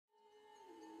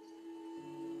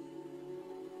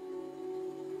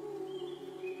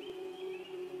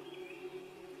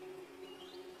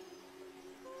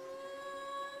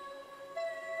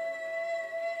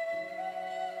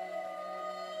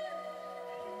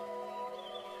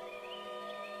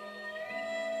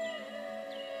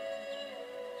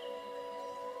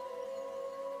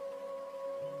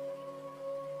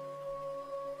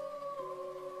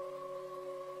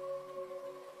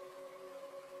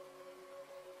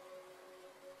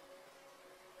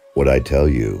What I tell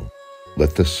you,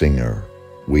 let the singer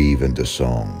weave into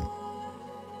song.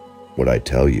 What I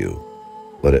tell you,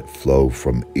 let it flow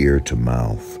from ear to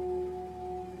mouth.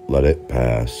 Let it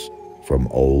pass from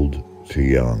old to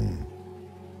young.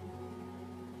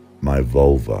 My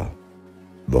vulva,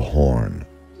 the horn,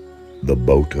 the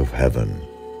boat of heaven,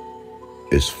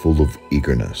 is full of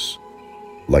eagerness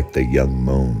like the young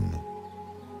moon.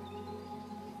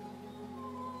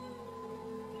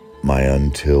 My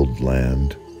untilled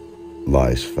land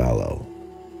lies fallow.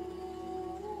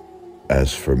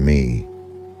 As for me,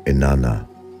 Inanna,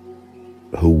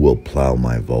 who will plow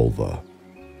my vulva?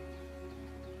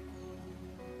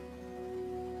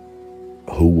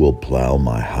 Who will plow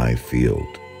my high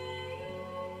field?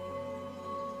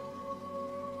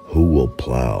 Who will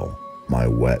plow my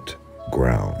wet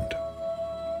ground?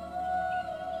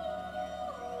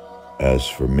 As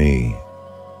for me,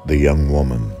 the young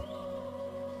woman,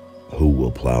 who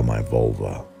will plow my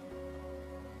vulva?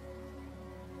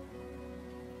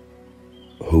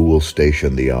 Who will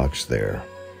station the ox there?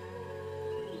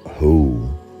 Who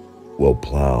will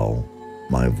plow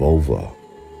my vulva?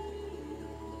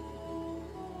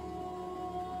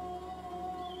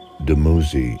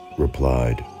 Dumuzi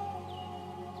replied,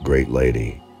 Great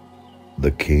lady,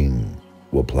 the king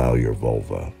will plow your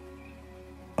vulva.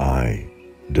 I,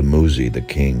 Dumuzi the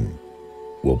king,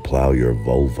 will plow your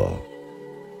vulva.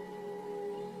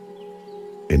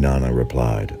 Inanna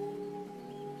replied,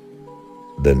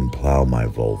 Then plow my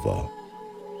vulva,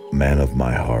 man of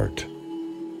my heart,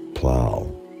 plow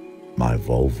my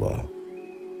vulva.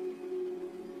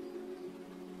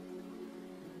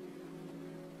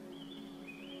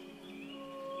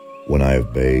 When I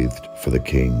have bathed for the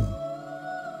king,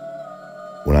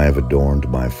 when I have adorned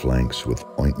my flanks with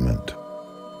ointment,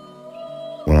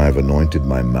 when I have anointed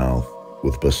my mouth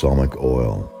with balsamic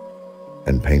oil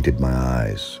and painted my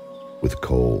eyes with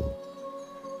kohl,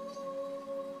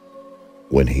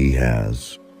 when he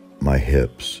has my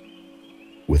hips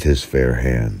with his fair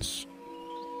hands,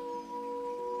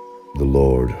 the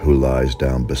Lord who lies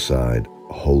down beside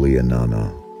holy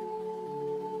Inanna,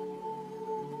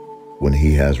 when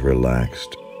he has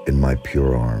relaxed in my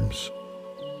pure arms,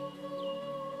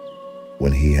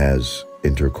 when he has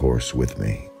intercourse with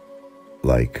me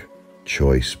like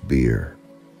choice beer,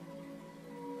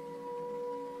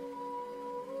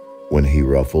 when he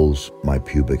ruffles my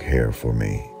pubic hair for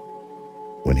me,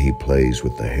 when he plays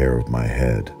with the hair of my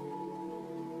head,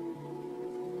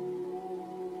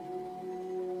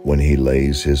 when he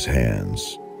lays his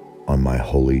hands on my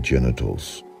holy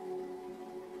genitals,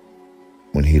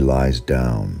 when he lies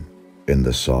down in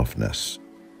the softness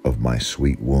of my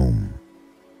sweet womb,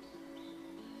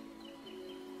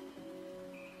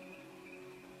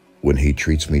 when he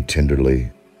treats me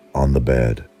tenderly on the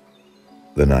bed,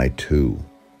 then I too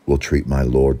will treat my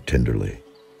Lord tenderly.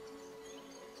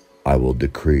 I will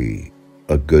decree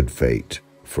a good fate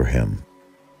for him.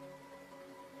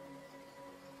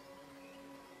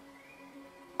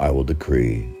 I will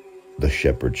decree the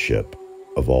shepherdship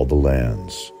of all the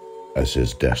lands as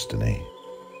his destiny.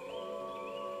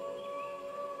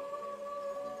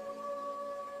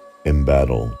 In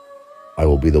battle, I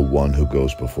will be the one who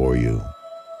goes before you.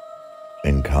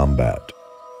 In combat,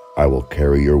 I will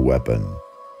carry your weapon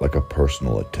like a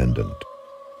personal attendant.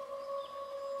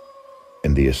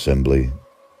 In the assembly,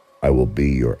 I will be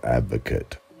your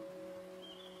advocate.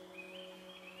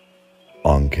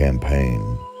 On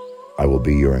campaign, I will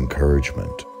be your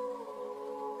encouragement.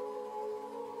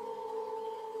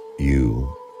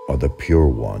 You are the pure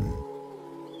one.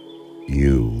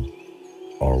 You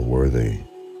are worthy.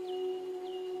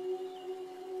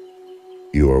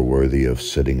 You are worthy of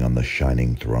sitting on the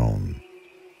shining throne,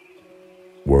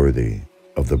 worthy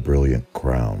of the brilliant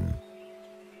crown.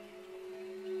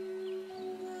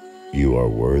 You are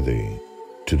worthy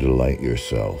to delight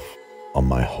yourself on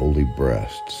my holy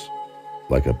breasts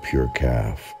like a pure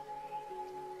calf.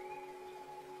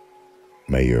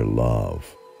 May your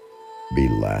love be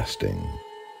lasting.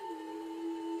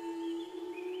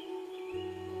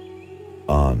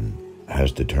 An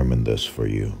has determined this for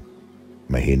you.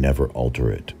 May he never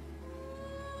alter it.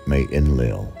 May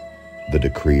Enlil, the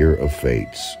decreer of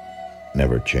fates,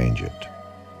 never change it.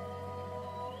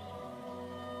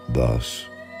 Thus,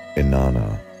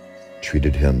 Inanna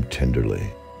treated him tenderly.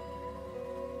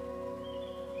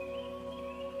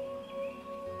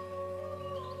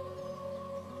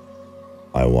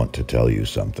 I want to tell you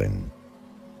something.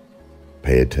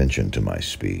 Pay attention to my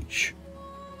speech.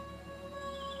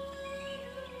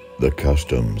 The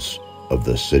customs of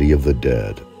the city of the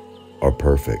dead are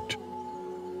perfect.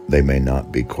 They may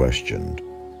not be questioned.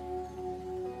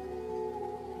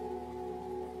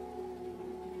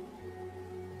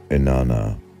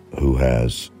 Inanna, who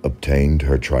has obtained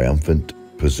her triumphant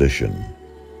position,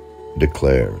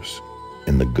 declares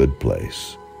in the good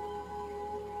place,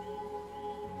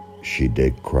 she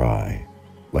did cry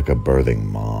like a birthing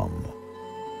mom.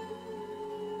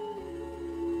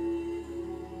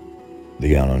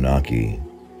 The Anunnaki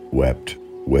wept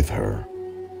with her.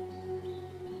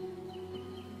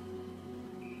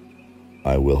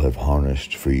 I will have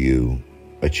harnessed for you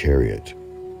a chariot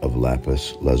of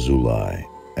lapis lazuli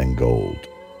and gold,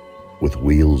 with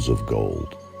wheels of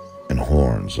gold and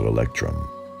horns of electrum.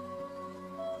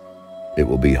 It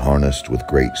will be harnessed with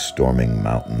great storming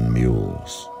mountain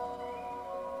mules.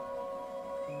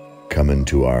 Come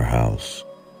into our house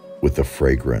with the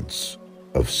fragrance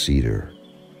of cedar.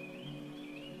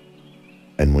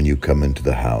 And when you come into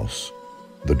the house,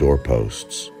 the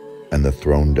doorposts and the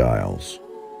throne dials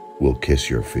will kiss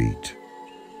your feet.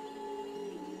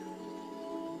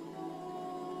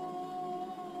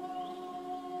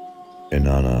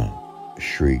 Inanna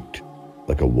shrieked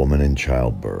like a woman in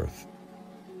childbirth.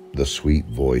 The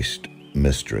sweet-voiced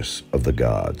mistress of the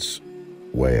gods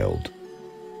wailed,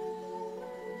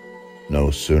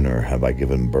 "No sooner have I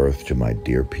given birth to my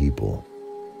dear people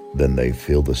than they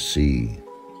feel the sea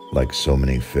like so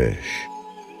many fish."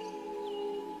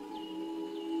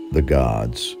 The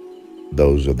gods,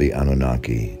 those of the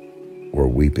Anunnaki, were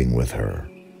weeping with her.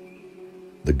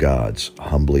 The gods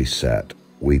humbly sat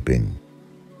weeping,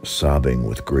 sobbing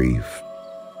with grief,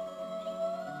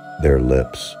 their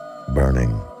lips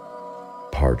burning,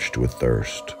 parched with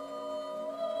thirst.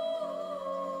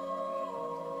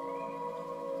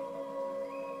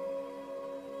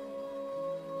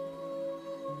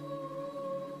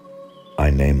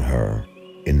 I name her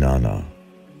Inanna,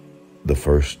 the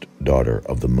first daughter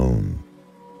of the moon.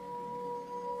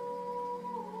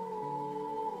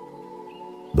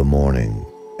 The morning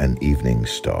and evening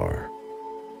star.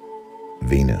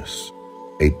 Venus,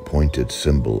 eight-pointed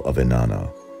symbol of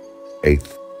Inanna,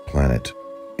 eighth planet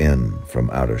in from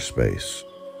outer space,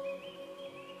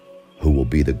 who will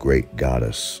be the great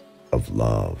goddess of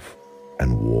love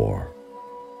and war.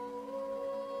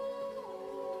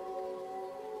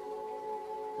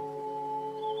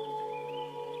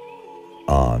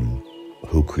 An,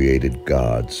 who created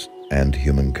gods and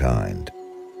humankind,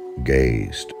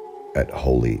 gazed at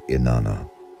holy Inanna.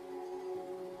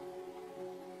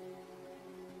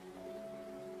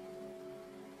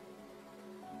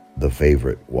 The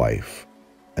favorite wife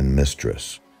and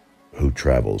mistress who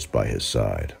travels by his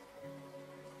side,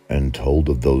 and told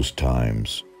of those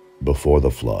times before the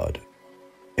flood.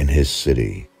 In his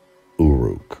city,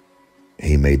 Uruk,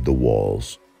 he made the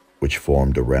walls which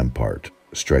formed a rampart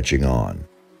stretching on,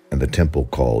 and the temple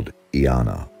called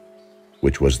Inanna,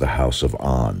 which was the house of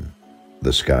An,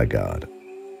 the sky god,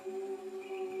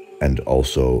 and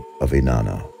also of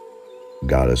Inanna,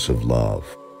 goddess of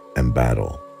love and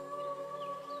battle.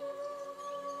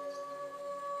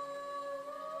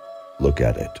 Look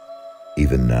at it,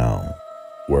 even now,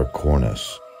 where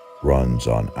cornice runs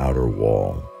on outer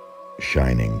wall,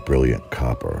 shining brilliant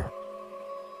copper.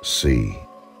 See,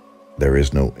 there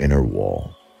is no inner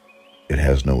wall. It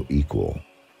has no equal.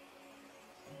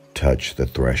 Touch the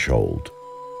threshold,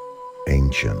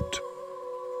 ancient.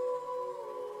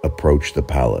 Approach the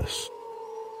palace.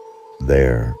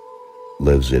 There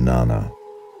lives Inanna,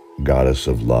 goddess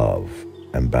of love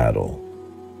and battle.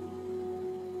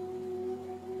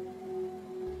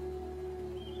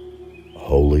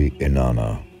 Holy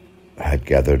Inanna had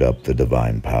gathered up the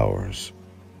divine powers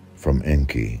from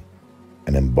Enki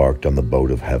and embarked on the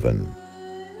boat of heaven.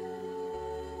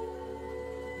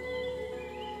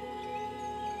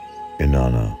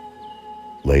 Inanna,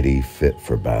 lady fit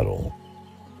for battle,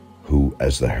 who,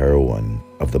 as the heroine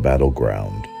of the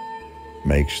battleground,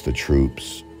 makes the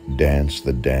troops dance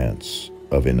the dance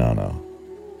of Inanna.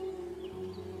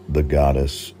 The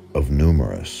goddess of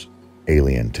numerous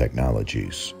alien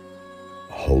technologies,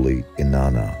 holy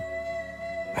Inanna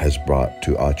has brought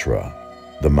to Atra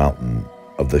the mountain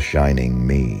of the shining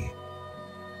me,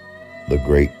 the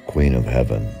great queen of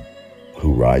heaven,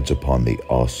 who rides upon the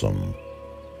awesome,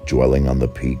 dwelling on the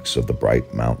peaks of the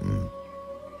bright mountain.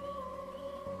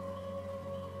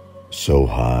 So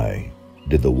high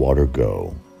did the water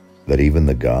go that even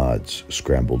the gods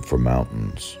scrambled for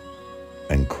mountains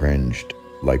and cringed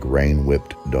like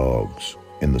rain-whipped dogs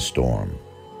in the storm.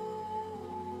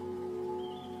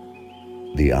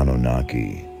 The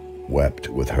Anunnaki wept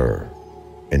with her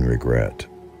in regret.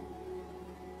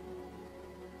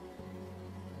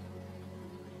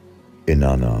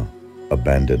 Inanna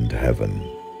abandoned heaven,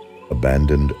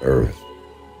 abandoned earth,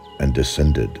 and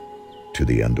descended to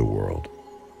the underworld.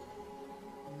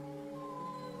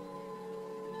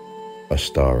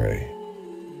 Astarte,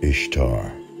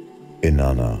 Ishtar,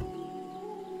 Inanna,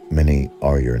 many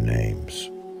are your names,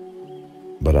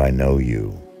 but I know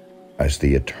you as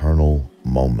the eternal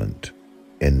moment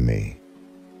in me,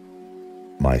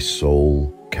 my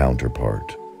soul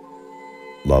counterpart,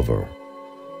 lover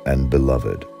and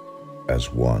beloved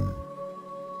as one.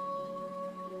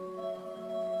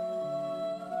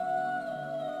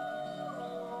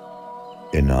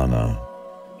 Inanna,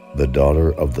 the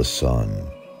daughter of the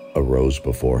sun, arose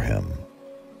before him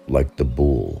like the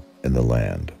bull in the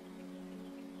land,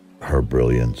 her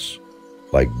brilliance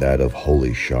like that of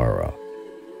holy Shara,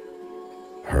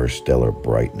 her stellar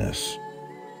brightness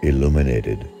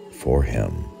illuminated for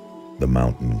him the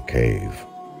mountain cave.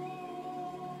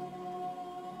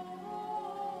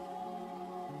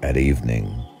 At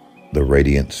evening, the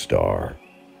radiant star,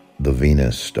 the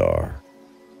Venus star,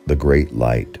 the great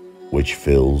light which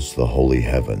fills the holy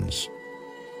heavens,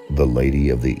 the lady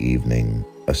of the evening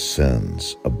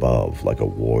ascends above like a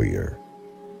warrior.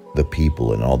 The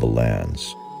people in all the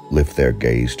lands lift their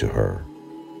gaze to her,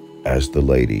 as the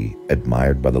lady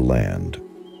admired by the land,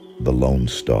 the lone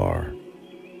star,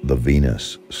 the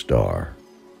Venus star.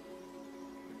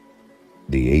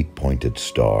 The eight-pointed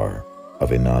star of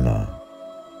Inanna,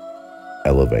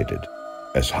 elevated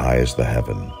as high as the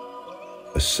heaven,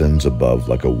 ascends above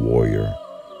like a warrior,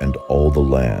 and all the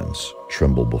lands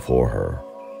tremble before her.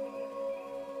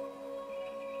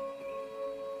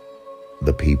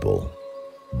 The people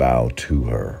bow to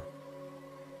her.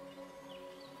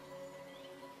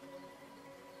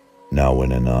 Now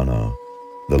when Inanna,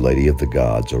 the lady of the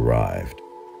gods, arrived,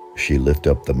 she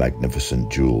lifted up the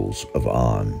magnificent jewels of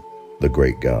An, the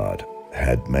great god,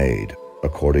 had made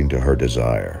according to her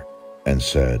desire, and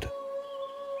said,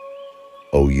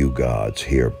 O you gods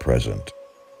here present,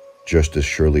 just as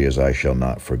surely as I shall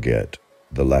not forget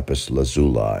the lapis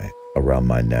lazuli around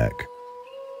my neck,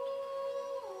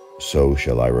 so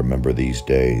shall I remember these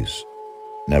days,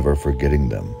 never forgetting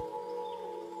them.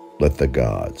 Let the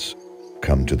gods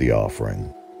come to the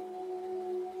offering.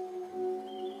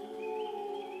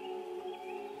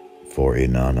 For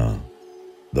Inanna,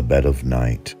 the bed of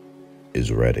night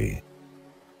is ready,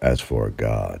 as for a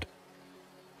god.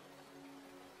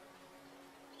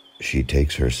 She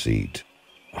takes her seat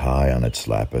high on its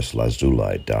lapis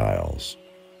lazuli dials.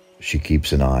 She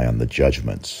keeps an eye on the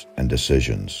judgments and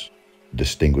decisions,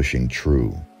 distinguishing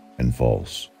true and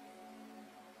false.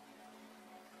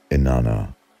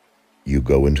 Inanna, you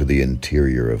go into the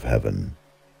interior of heaven.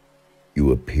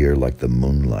 You appear like the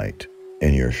moonlight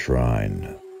in your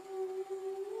shrine.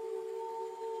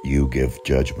 You give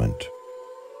judgment.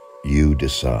 You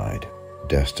decide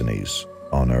destinies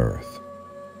on earth.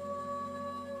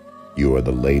 You are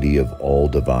the lady of all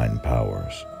divine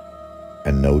powers,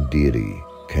 and no deity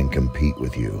can compete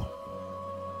with you.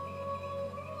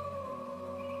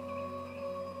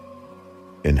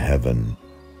 In heaven,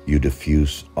 you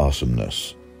diffuse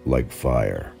awesomeness like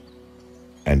fire,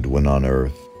 and when on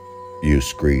earth, you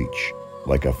screech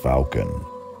like a falcon,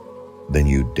 then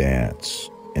you dance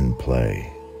and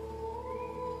play.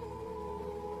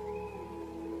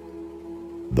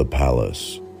 The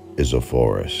palace is a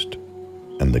forest,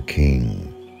 and the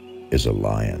king is a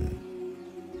lion.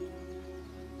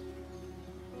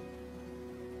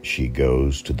 She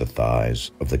goes to the thighs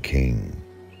of the king.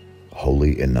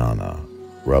 Holy Inanna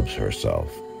rubs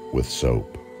herself with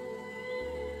soap,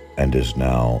 and is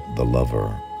now the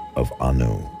lover of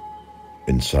Anu,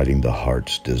 inciting the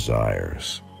heart's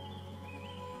desires.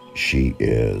 She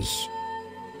is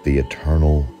the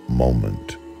eternal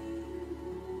moment